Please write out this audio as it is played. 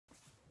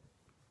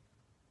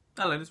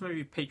Hello, this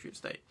movie Patriots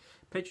Day.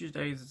 Patriots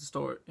Day is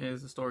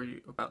a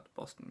story about the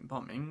Boston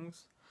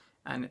bombings,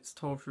 and it's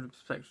told through the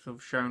perspective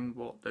of showing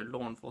what the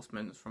law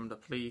enforcement, from the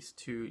police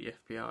to the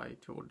FBI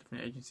to all the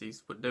different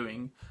agencies, were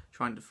doing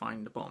trying to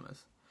find the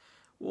bombers.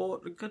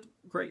 Well, the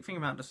great thing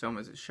about this film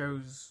is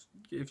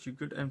gives you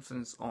good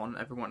emphasis on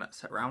everyone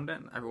that's around it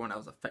and everyone that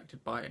was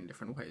affected by it in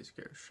different ways.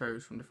 It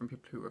shows from different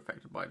people who were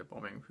affected by the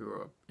bombing, who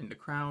were in the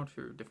crowd,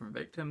 who were different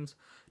victims,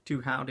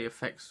 to how the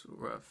effects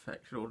were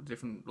affected all the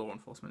different law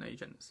enforcement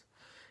agents.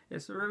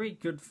 It's a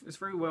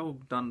very well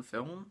done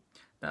film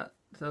that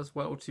does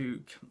well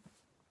to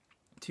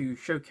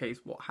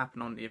showcase what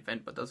happened on the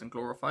event, but doesn't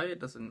glorify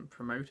it, doesn't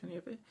promote any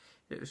of it.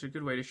 It's a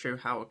good way to show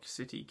how a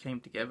city came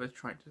together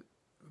trying to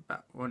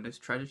about when this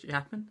tragedy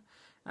happened,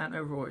 and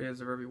overall it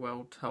is a very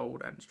well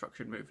told and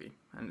structured movie,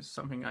 and it's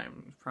something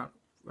I'm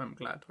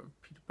glad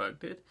Peter Berg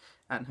did,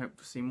 and hope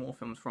to see more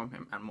films from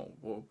him and more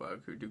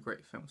Wahlberg, who do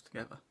great films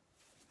together.